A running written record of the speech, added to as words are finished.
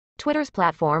Twitter's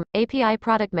platform, API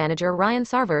product manager Ryan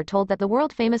Sarver told that the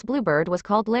world-famous Bluebird was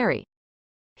called Larry.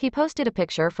 He posted a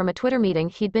picture from a Twitter meeting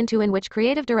he'd been to in which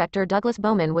creative director Douglas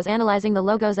Bowman was analyzing the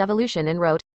logo's evolution and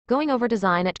wrote, "Going over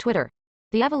design at Twitter.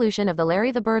 The evolution of the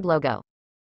Larry the Bird logo."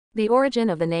 The origin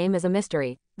of the name is a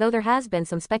mystery, though there has been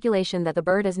some speculation that the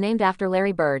bird is named after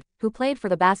Larry Bird, who played for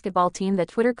the basketball team that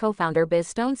Twitter co-founder Biz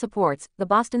Stone supports, the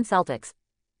Boston Celtics.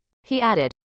 He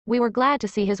added, "We were glad to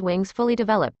see his wings fully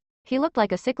develop. He looked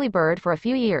like a sickly bird for a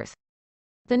few years."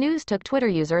 The news took Twitter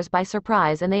users by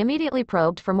surprise and they immediately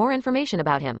probed for more information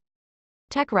about him.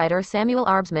 Tech writer Samuel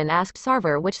Arbsman asked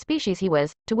Sarver which species he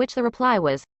was, to which the reply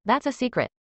was, "That's a secret."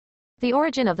 The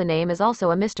origin of the name is also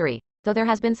a mystery, though there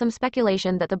has been some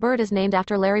speculation that the bird is named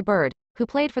after Larry Bird, who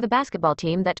played for the basketball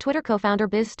team that Twitter co-founder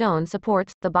Biz Stone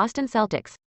supports, the Boston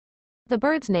Celtics. The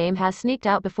bird's name has sneaked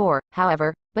out before,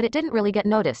 however, but it didn't really get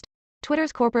noticed.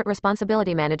 Twitter's corporate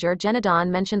responsibility manager Jenna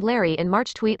Dawn mentioned Larry in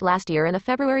March tweet last year, and a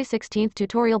February 16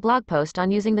 tutorial blog post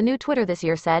on using the new Twitter this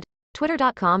year said,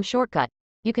 "Twitter.com shortcut.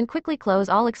 You can quickly close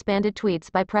all expanded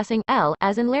tweets by pressing L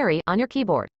as in Larry on your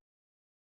keyboard."